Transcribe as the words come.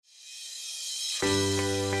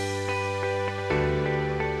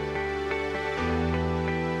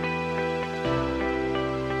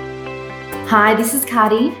Hi, this is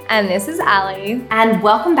Cardi. And this is Ali. And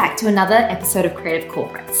welcome back to another episode of Creative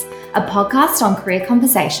Corporates, a podcast on career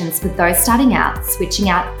conversations with those starting out, switching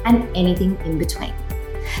out, and anything in between.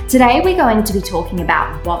 Today, we're going to be talking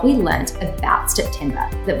about what we learnt about September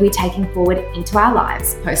that we're taking forward into our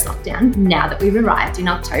lives post-lockdown now that we've arrived in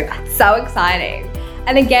October. So exciting.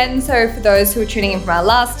 And again, so for those who are tuning in from our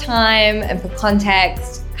last time and for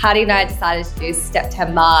context, Cardi and I decided to do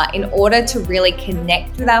September in order to really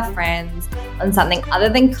connect with our friends on something other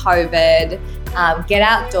than COVID, get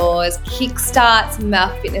outdoors, kickstart some of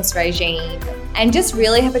our fitness regime, and just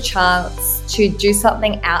really have a chance to do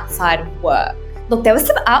something outside of work. Look, there were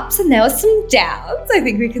some ups and there were some downs, I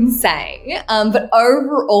think we can say. But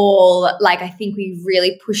overall, I think we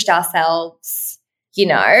really pushed ourselves,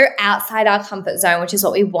 outside our comfort zone, which is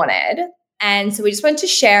what we wanted. And so we just wanted to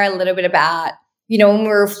share a little bit about, when we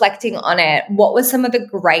were reflecting on it, what were some of the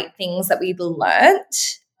great things that we've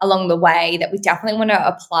learnt along the way that we definitely want to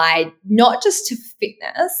apply, not just to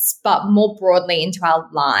fitness, but more broadly into our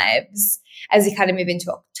lives as we kind of move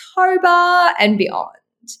into October and beyond.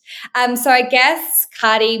 So I guess,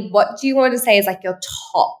 Cardi, what do you want to say is your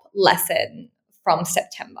top lesson from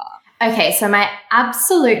September? Okay, so my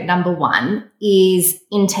absolute number one is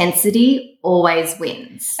intensity always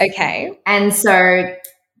wins. Okay. And so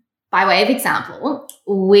by way of example,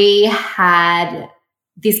 we had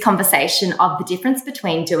this conversation of the difference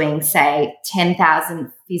between doing, say,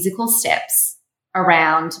 10,000 physical steps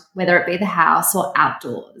around, whether it be the house or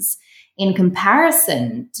outdoors, in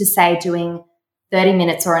comparison to, say, doing 30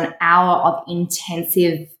 minutes or an hour of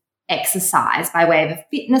intensive exercise by way of a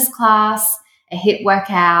fitness class, a HIIT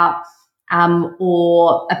workout,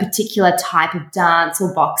 or a particular type of dance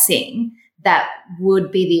or boxing that would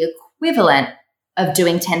be the equivalent of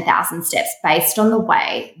doing 10,000 steps based on the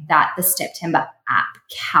way that the September app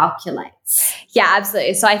calculates. Yeah,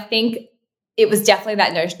 absolutely. So I think it was definitely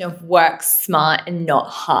that notion of work smart and not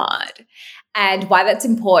hard. And why that's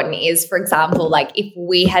important is, for example, if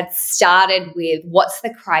we had started with what's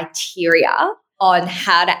the criteria on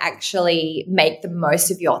how to actually make the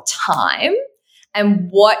most of your time, and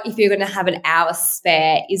what, if you're going to have an hour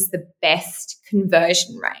spare, is the best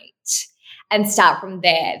conversion rate, and start from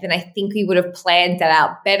there, then I think we would have planned that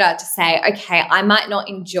out better to say, okay, I might not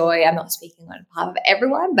enjoy, I'm not speaking on behalf of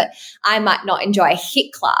everyone, but I might not enjoy a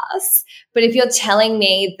HIIT class. But if you're telling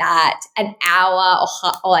me that an hour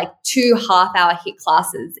or 2 half-hour HIIT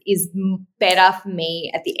classes is better for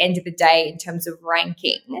me at the end of the day in terms of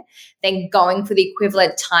ranking than going for the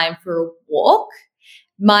equivalent time for a walk,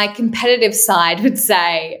 my competitive side would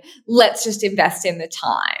say, let's just invest in the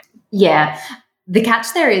time. Yeah. The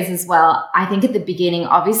catch there is as well, I think at the beginning,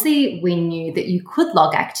 obviously we knew that you could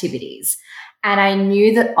log activities. And I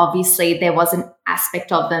knew that obviously there was an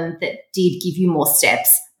aspect of them that did give you more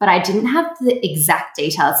steps, but I didn't have the exact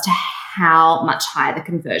details to how much higher the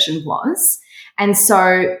conversion was. And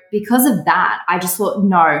so because of that, I just thought,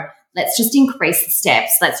 no, let's just increase the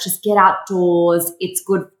steps. Let's just get outdoors. It's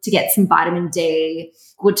good to get some vitamin D,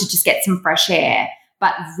 good to just get some fresh air.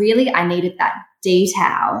 But really, I needed that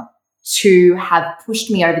detail to have pushed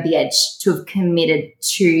me over the edge to have committed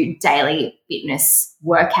to daily fitness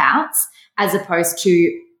workouts, as opposed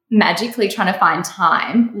to magically trying to find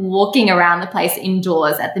time walking around the place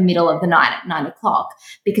indoors at the middle of the night at 9 o'clock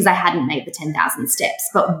because I hadn't made the 10,000 steps.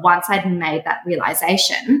 But once I'd made that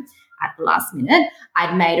realization at the last minute,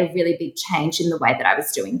 I'd made a really big change in the way that I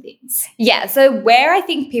was doing things. Yeah, so where I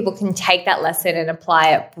think people can take that lesson and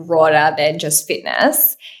apply it broader than just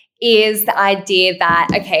fitness is the idea that,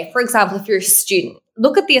 okay, for example, if you're a student,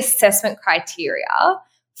 look at the assessment criteria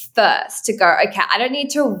first to go, okay, I don't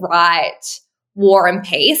need to write War and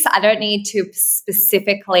Peace. I don't need to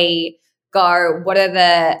specifically go, what are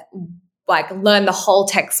the, learn the whole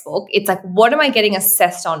textbook. It's what am I getting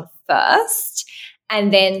assessed on first?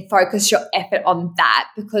 And then focus your effort on that,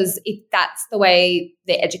 because if that's the way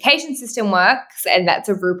the education system works and that's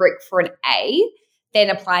a rubric for an A, then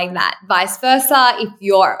applying that. Vice versa, if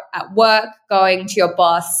you're at work going to your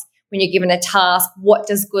boss when you're given a task, what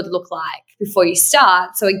does good look like before you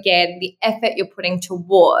start? So again, the effort you're putting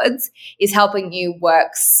towards is helping you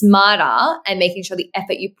work smarter and making sure the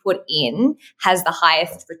effort you put in has the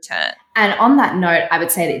highest return. And on that note, I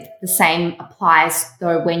would say that the same applies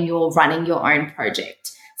though when you're running your own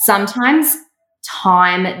project. Sometimes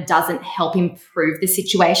time doesn't help improve the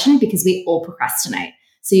situation because we all procrastinate.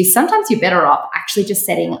 So sometimes you're better off actually just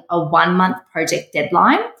setting a 1-month project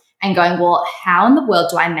deadline and going, well, how in the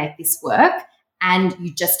world do I make this work? And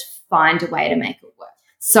you just find a way to make it work.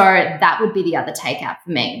 So that would be the other takeout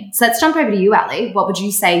for me. So let's jump over to you, Ali. What would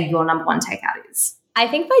you say your number one takeout is? I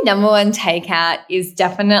think my number one takeout is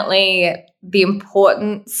definitely the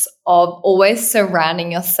importance of always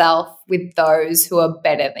surrounding yourself with those who are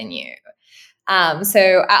better than you.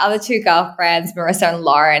 So our other two girlfriends, Marissa and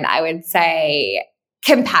Lauren, I would say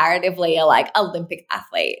comparatively are like Olympic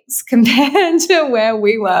athletes compared to where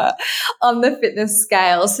we were on the fitness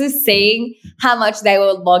scale. So seeing how much they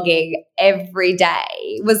were logging every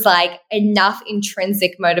day was like enough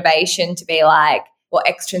intrinsic motivation to be like, or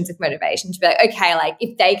extrinsic motivation to be like, okay, like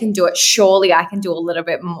if they can do it, surely I can do a little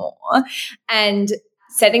bit more. And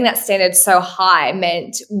setting that standard so high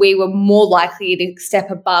meant we were more likely to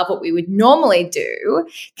step above what we would normally do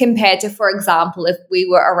compared to, for example, if we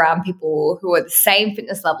were around people who are the same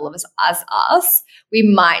fitness level as us, we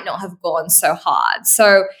might not have gone so hard.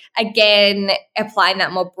 So again, applying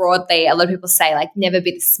that more broadly, a lot of people say like never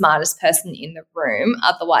be the smartest person in the room,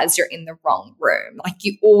 otherwise you're in the wrong room. Like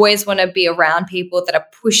you always want to be around people that are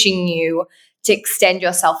pushing you to extend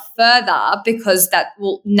yourself further because that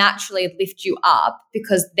will naturally lift you up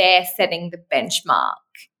because they're setting the benchmark,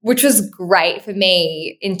 which was great for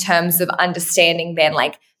me in terms of understanding then,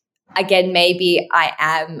 like, again, maybe I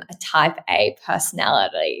am a type A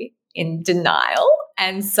personality in denial.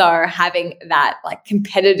 And so having that like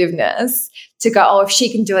competitiveness to go, oh, if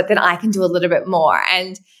she can do it, then I can do a little bit more.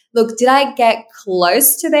 And look, did I get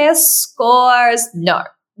close to their scores? No.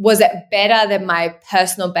 Was it better than my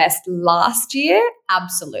personal best last year?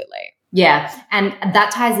 Absolutely. Yeah. And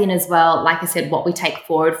that ties in as well. Like I said, what we take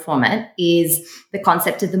forward from it is the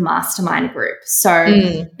concept of the mastermind group.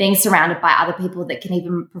 So being surrounded by other people that can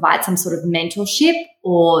even provide some sort of mentorship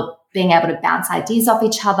or being able to bounce ideas off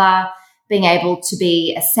each other, being able to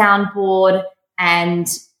be a soundboard and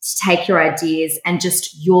to take your ideas and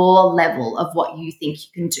just your level of what you think you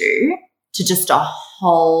can do to just a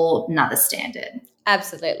whole nother standard.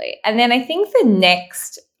 Absolutely. And then I think the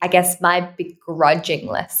next, I guess, my begrudging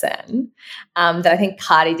lesson that I think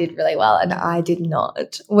Cardi did really well and I did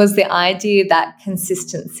not was the idea that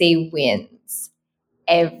consistency wins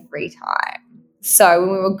every time. So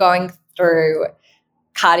when we were going through,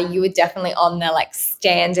 Cardi, you were definitely on the like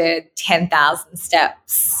standard 10,000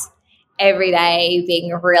 steps every day,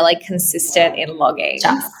 being really consistent in logging.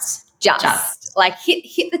 Just like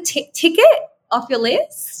hit the ticket off your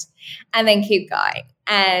list. And then keep going.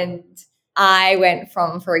 And I went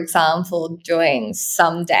from, for example, doing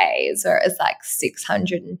some days where it was like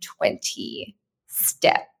 620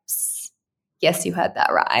 steps. Yes, you heard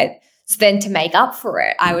that right. So then to make up for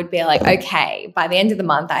it, I would be like, okay, by the end of the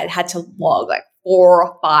month, I had to log like 4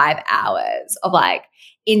 or 5 hours of like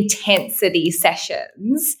intensity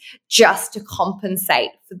sessions just to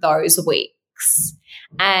compensate for those weeks.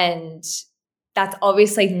 And that's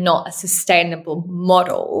obviously not a sustainable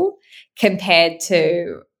model compared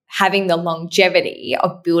to having the longevity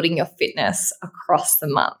of building your fitness across the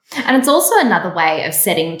month. And it's also another way of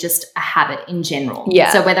setting just a habit in general.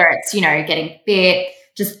 Yeah. So whether it's, getting fit,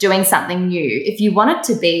 just doing something new, if you want it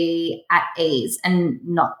to be at ease and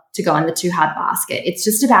not to go in the too hard basket, it's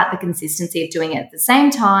just about the consistency of doing it at the same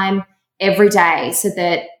time every day so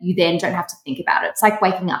that you then don't have to think about it. It's like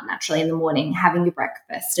waking up naturally in the morning, having your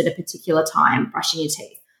breakfast at a particular time, brushing your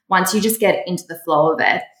teeth. Once you just get into the flow of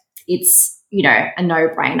it, it's, a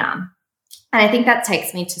no-brainer. And I think that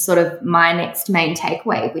takes me to sort of my next main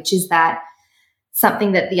takeaway, which is that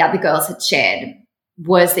something that the other girls had shared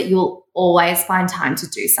was that you'll always find time to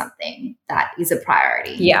do something that is a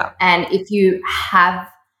priority. Yeah. And if you have,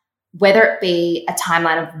 whether it be a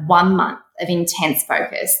timeline of 1 month of intense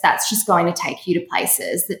focus, that's just going to take you to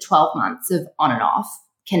places that 12 months of on and off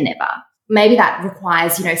can never. Maybe that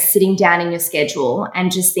requires, sitting down in your schedule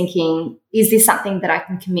and just thinking, is this something that I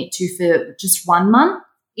can commit to for just 1 month?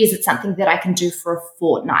 Is it something that I can do for a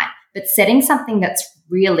fortnight? But setting something that's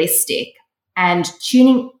realistic and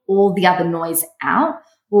tuning all the other noise out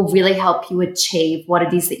will really help you achieve what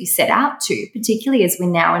it is that you set out to, particularly as we're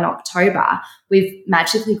now in October. We've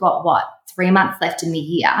magically got, 3 months left in the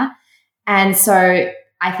year. And so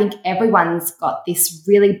I think everyone's got this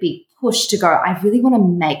really big push to go, I really want to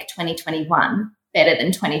make 2021 better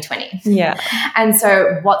than 2020. Yeah. And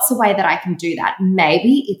so what's the way that I can do that?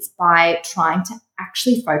 Maybe it's by trying to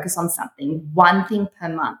actually focus on something, one thing per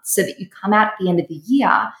month, so that you come out at the end of the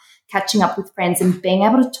year catching up with friends and being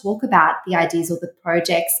able to talk about the ideas or the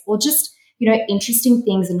projects or just, interesting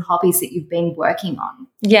things and hobbies that you've been working on.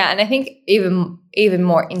 Yeah. And I think even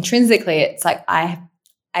more intrinsically, it's like I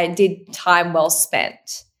did time well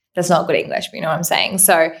spent. That's not good English, but you know what I'm saying?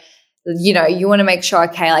 So, you want to make sure,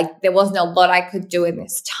 okay, like there wasn't a lot I could do in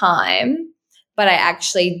this time, but I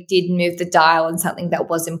actually did move the dial on something that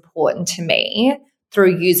was important to me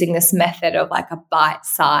through using this method of like a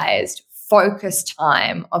bite-sized focused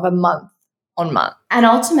time of a month on month. And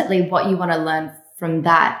ultimately what you want to learn from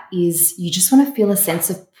that is you just want to feel a sense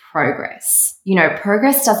of progress.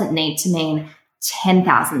 Progress doesn't need to mean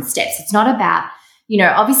 10,000 steps. It's not about,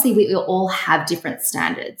 obviously we all have different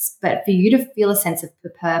standards, but for you to feel a sense of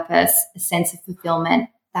purpose, a sense of fulfillment,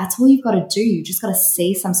 that's all you've got to do. You just got to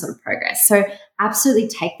see some sort of progress. So absolutely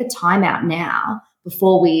take the time out now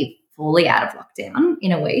before we fully out of lockdown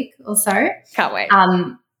in a week or so. Can't wait.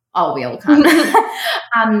 We all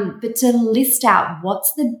can't. But to list out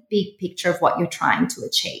what's the big picture of what you're trying to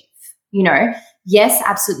achieve. Yes,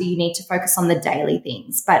 absolutely, you need to focus on the daily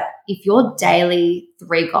things. But if your daily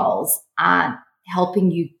 3 goals aren't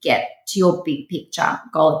helping you get to your big picture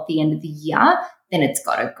goal at the end of the year, then it's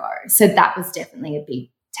got to go. So that was definitely a big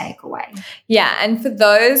takeaway. Yeah, and for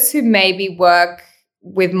those who maybe work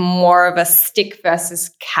with more of a stick versus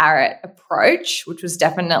carrot approach, which was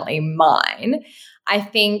definitely mine, I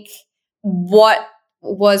think what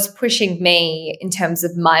was pushing me in terms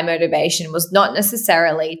of my motivation was not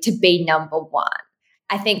necessarily to be number one.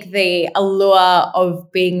 I think the allure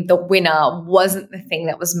of being the winner wasn't the thing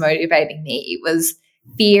that was motivating me. It was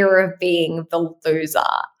fear of being the loser.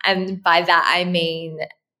 And by that, I mean,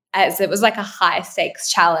 as it was like a high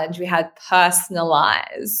stakes challenge, we had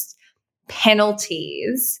personalized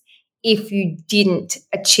penalties if you didn't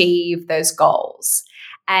achieve those goals.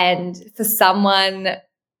 And for someone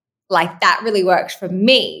like that really worked for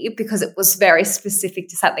me because it was very specific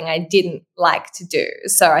to something I didn't like to do.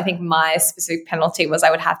 So I think my specific penalty was I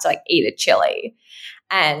would have to eat a chili,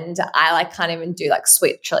 and I can't even do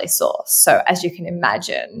sweet chili sauce. So as you can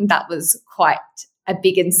imagine, that was quite a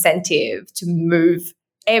big incentive to move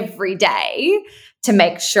every day to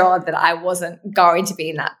make sure that I wasn't going to be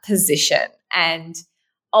in that position. And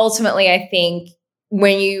ultimately, I think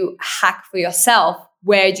when you hack for yourself,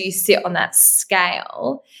 where do you sit on that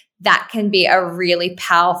scale? That can be a really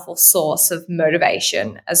powerful source of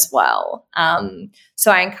motivation as well.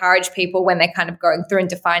 So I encourage people when they're kind of going through and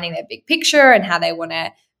defining their big picture and how they want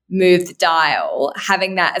to move the dial,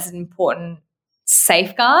 having that as an important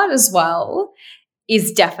safeguard as well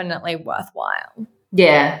is definitely worthwhile.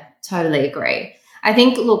 Yeah, totally agree. I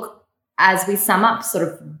think, look, as we sum up sort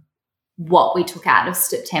of what we took out of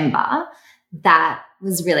September, that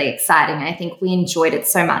was really exciting. I think we enjoyed it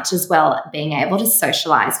so much as well, being able to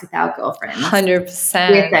socialize with our girlfriends. 100%.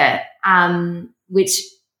 With it, which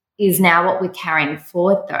is now what we're carrying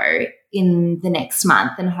forward, though, in the next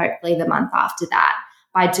month and hopefully the month after that,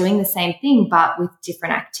 by doing the same thing but with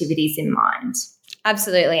different activities in mind.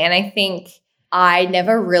 Absolutely. And I think I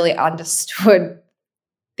never really understood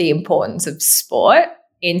the importance of sport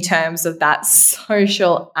in terms of that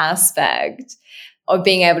social aspect of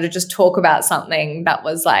being able to just talk about something that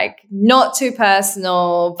was not too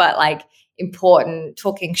personal, but important,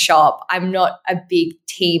 talking shop. I'm not a big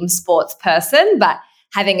team sports person, but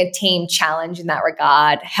having a team challenge in that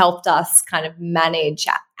regard helped us kind of manage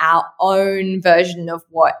our own version of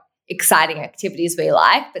what exciting activities we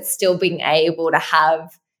like, but still being able to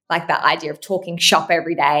have that idea of talking shop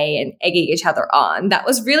every day and egging each other on. That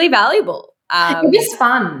was really valuable. It was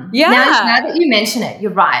fun. Yeah. Now that you mention it,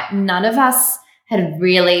 you're right. None of us had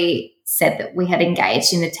really said that we had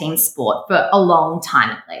engaged in a team sport for a long time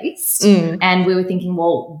at least. And we were thinking,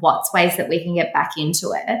 well, what's ways that we can get back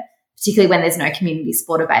into it, particularly when there's no community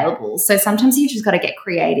sport available. So sometimes you just got to get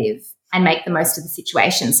creative and make the most of the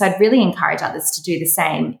situation. So I'd really encourage others to do the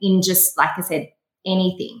same in just, like I said,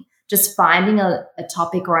 anything, just finding a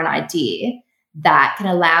topic or an idea that can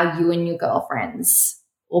allow you and your girlfriends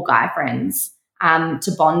or guy friends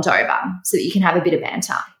to bond over so that you can have a bit of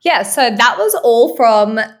banter. Yeah, so that was all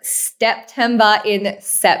from September in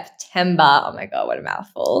September. Oh my God, what a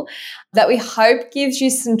mouthful. That we hope gives you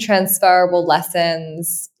some transferable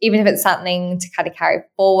lessons, even if it's something to kind of carry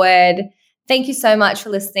forward. Thank you so much for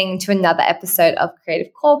listening to another episode of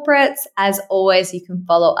Creative Corporates. As always, you can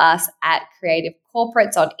follow us at Creative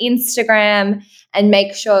Corporates on Instagram, and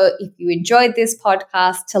make sure if you enjoyed this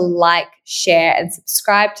podcast to share and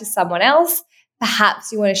subscribe to someone else.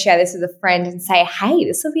 Perhaps you want to share this with a friend and say, hey,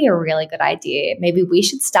 this would be a really good idea. Maybe we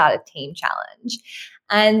should start a team challenge.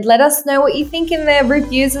 And let us know what you think in the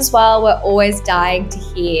reviews as well. We're always dying to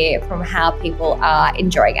hear from how people are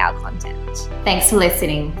enjoying our content. Thanks for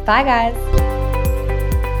listening. Bye, guys.